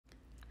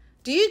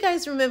Do you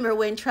guys remember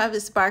when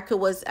Travis Barker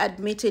was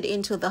admitted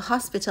into the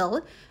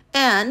hospital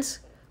and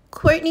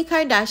Kourtney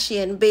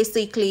Kardashian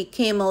basically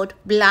came out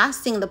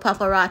blasting the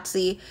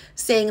paparazzi,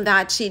 saying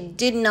that she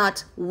did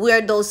not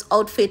wear those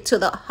outfits to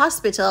the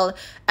hospital,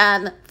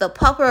 and the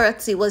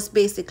paparazzi was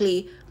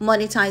basically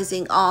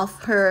monetizing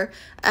off her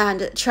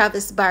and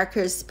Travis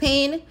Barker's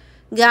pain?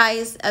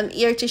 Guys, I'm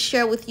here to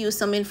share with you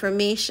some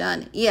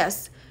information.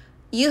 Yes,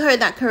 you heard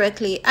that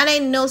correctly. And I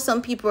know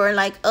some people are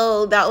like,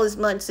 oh, that was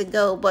months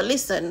ago. But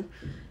listen,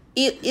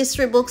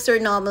 history books are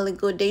normally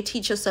good. They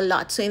teach us a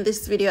lot. So in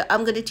this video,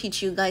 I'm going to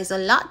teach you guys a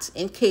lot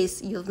in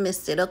case you've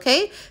missed it,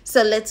 okay?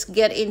 So let's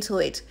get into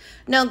it.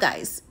 Now,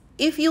 guys,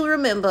 if you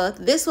remember,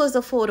 this was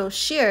a photo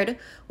shared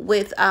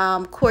with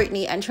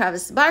Kourtney and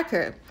Travis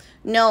Barker.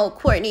 Now,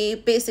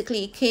 Kourtney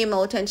basically came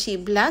out and she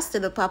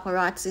blasted the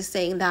paparazzi,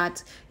 saying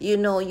that, you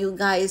know, you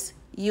guys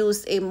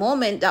used a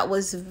moment that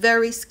was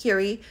very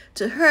scary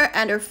to her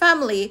and her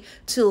family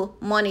to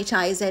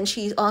monetize. And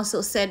she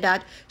also said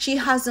that she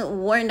hasn't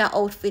worn that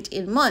outfit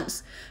in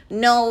months.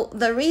 Now,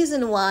 the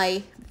reason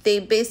why they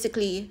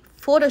basically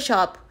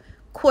Photoshop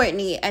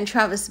Kourtney and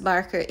Travis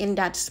Barker in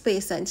that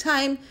space and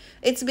time,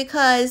 it's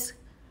because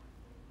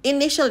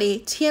initially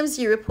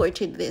TMZ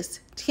reported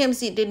this.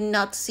 TMZ did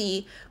not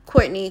see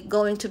Kourtney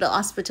going to the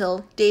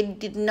hospital. They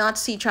did not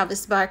see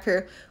Travis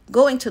Barker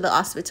going to the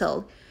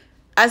hospital.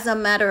 As a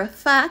matter of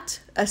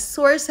fact, a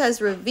source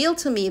has revealed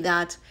to me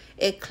that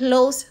a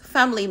close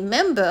family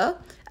member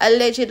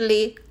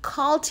allegedly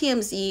called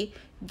TMZ,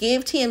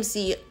 gave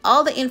TMZ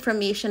all the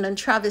information on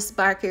Travis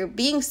Barker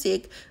being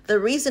sick, the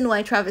reason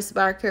why Travis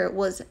Barker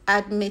was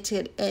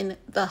admitted in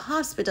the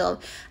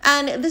hospital.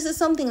 And this is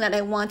something that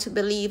I want to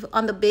believe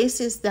on the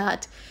basis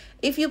that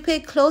if you pay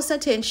close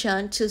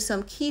attention to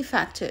some key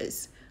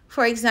factors,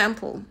 for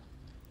example,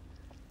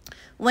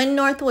 when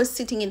North was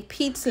sitting in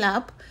Pete's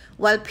lap,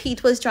 while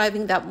Pete was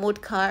driving that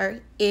mud car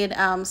in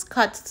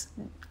Scott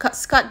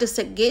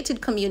desegregated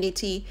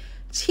community,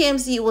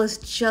 TMZ was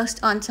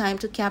just on time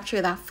to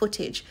capture that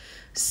footage.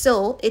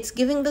 So it's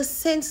giving the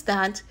sense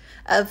that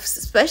a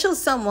special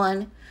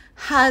someone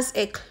has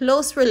a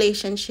close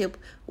relationship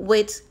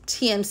with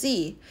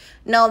TMZ.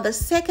 Now, the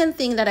second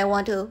thing that I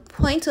want to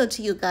point out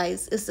to you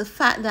guys is the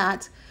fact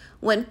that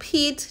when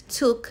Pete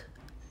took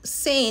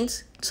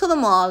Saint to the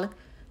mall,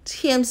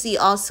 TMZ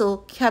also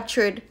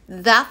captured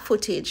that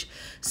footage.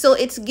 So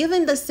it's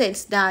given the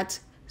sense that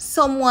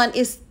someone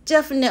is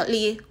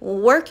definitely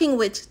working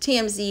with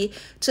TMZ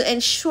to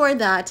ensure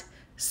that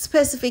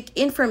specific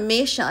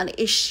information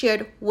is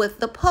shared with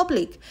the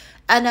public.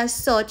 And as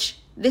such,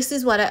 this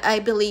is what I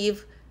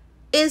believe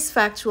is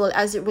factual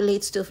as it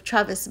relates to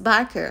Travis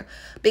Barker.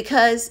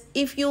 Because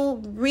if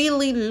you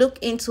really look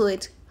into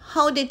it,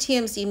 how did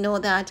TMZ know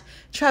that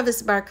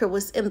Travis Barker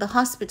was in the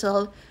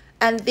hospital?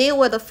 And they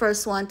were the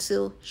first one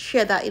to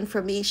share that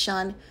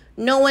information.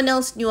 No one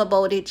else knew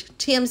about it.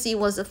 TMZ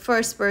was the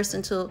first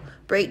person to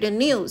break the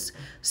news.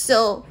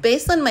 So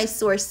based on my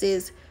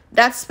sources,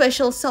 that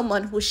special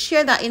someone who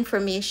shared that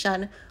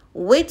information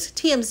with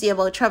TMZ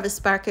about Travis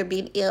Barker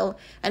being ill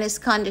and his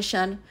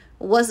condition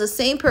was the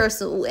same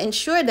person who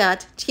ensured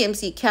that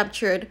TMZ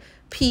captured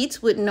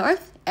Pete with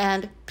North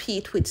and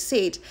Pete with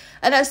Sage.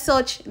 And as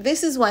such,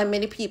 this is why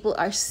many people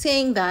are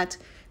saying that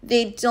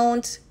they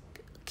don't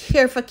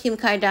care for Kim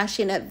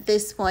Kardashian at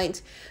this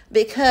point,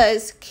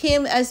 because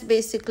Kim has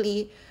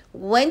basically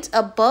went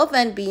above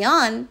and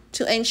beyond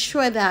to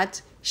ensure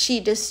that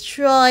she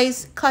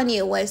destroys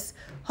Kanye West.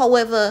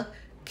 However,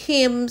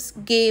 Kim's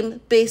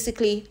game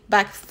basically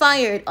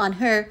backfired on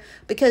her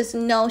because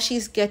now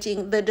she's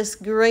getting the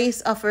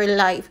disgrace of her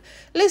life.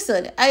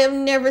 Listen, I have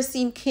never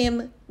seen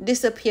Kim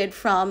disappeared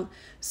from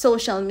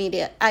social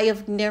media. I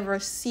have never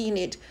seen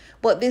it.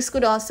 But this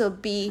could also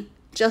be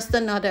just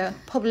another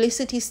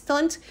publicity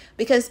stunt,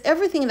 because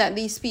everything that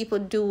these people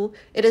do,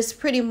 it is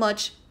pretty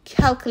much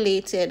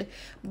calculated.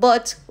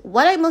 But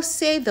what I must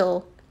say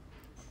though,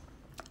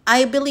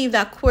 I believe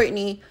that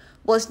Kourtney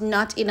was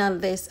not in on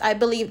this. I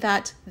believe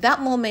that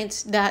that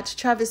moment that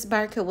Travis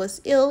Barker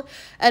was ill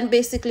and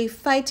basically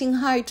fighting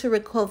hard to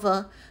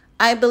recover,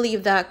 I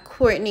believe that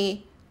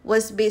Kourtney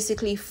was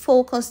basically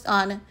focused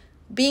on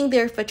being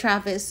there for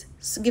Travis,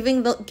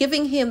 giving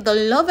him the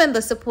love and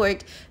the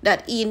support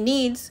that he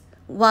needs,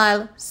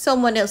 while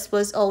someone else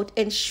was out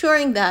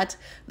ensuring that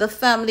the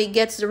family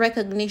gets the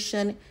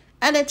recognition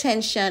and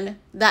attention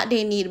that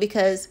they need.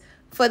 Because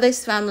for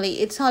this family,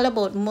 it's all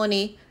about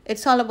money,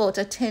 it's all about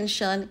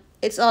attention,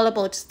 it's all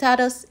about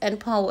status and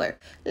power.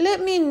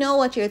 Let me know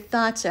what your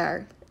thoughts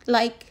are.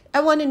 Like, I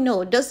want to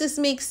know, does this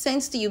make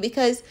sense to you?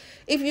 Because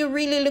if you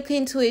really look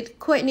into it,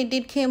 Kourtney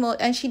did came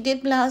out and she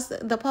did blast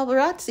the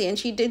paparazzi, and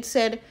she did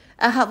said,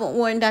 I haven't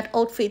worn that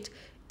outfit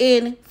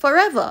in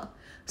forever.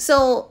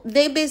 So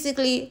they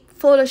basically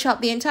Photoshop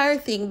the entire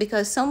thing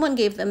because someone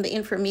gave them the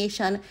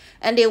information,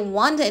 and they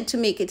wanted to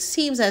make it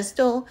seem as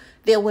though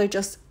they were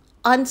just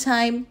on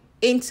time,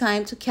 in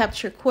time to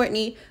capture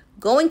Kourtney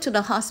going to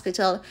the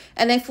hospital.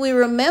 And if we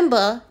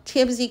remember,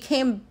 TMZ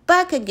came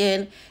back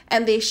again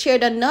and they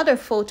shared another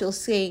photo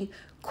saying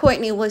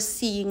Courtney was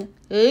seen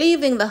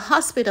leaving the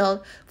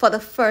hospital for the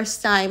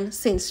first time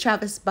since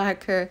Travis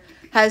Barker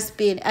has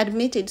been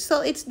admitted.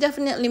 So it's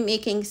definitely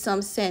making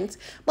some sense.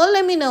 But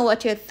let me know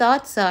what your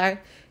thoughts are.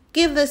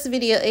 Give this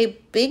video a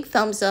big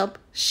thumbs up.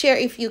 Share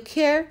if you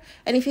care.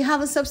 And if you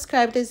haven't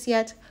subscribed as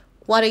yet,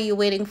 what are you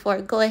waiting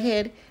for? Go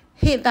ahead,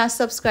 hit that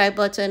subscribe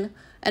button.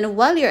 And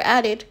while you're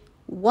at it,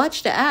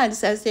 watch the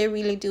ads, as they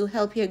really do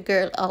help your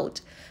girl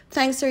out.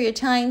 Thanks for your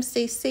time.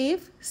 Stay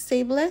safe,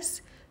 stay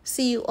blessed.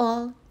 See you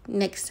all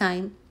next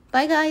time.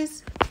 Bye,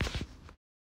 guys.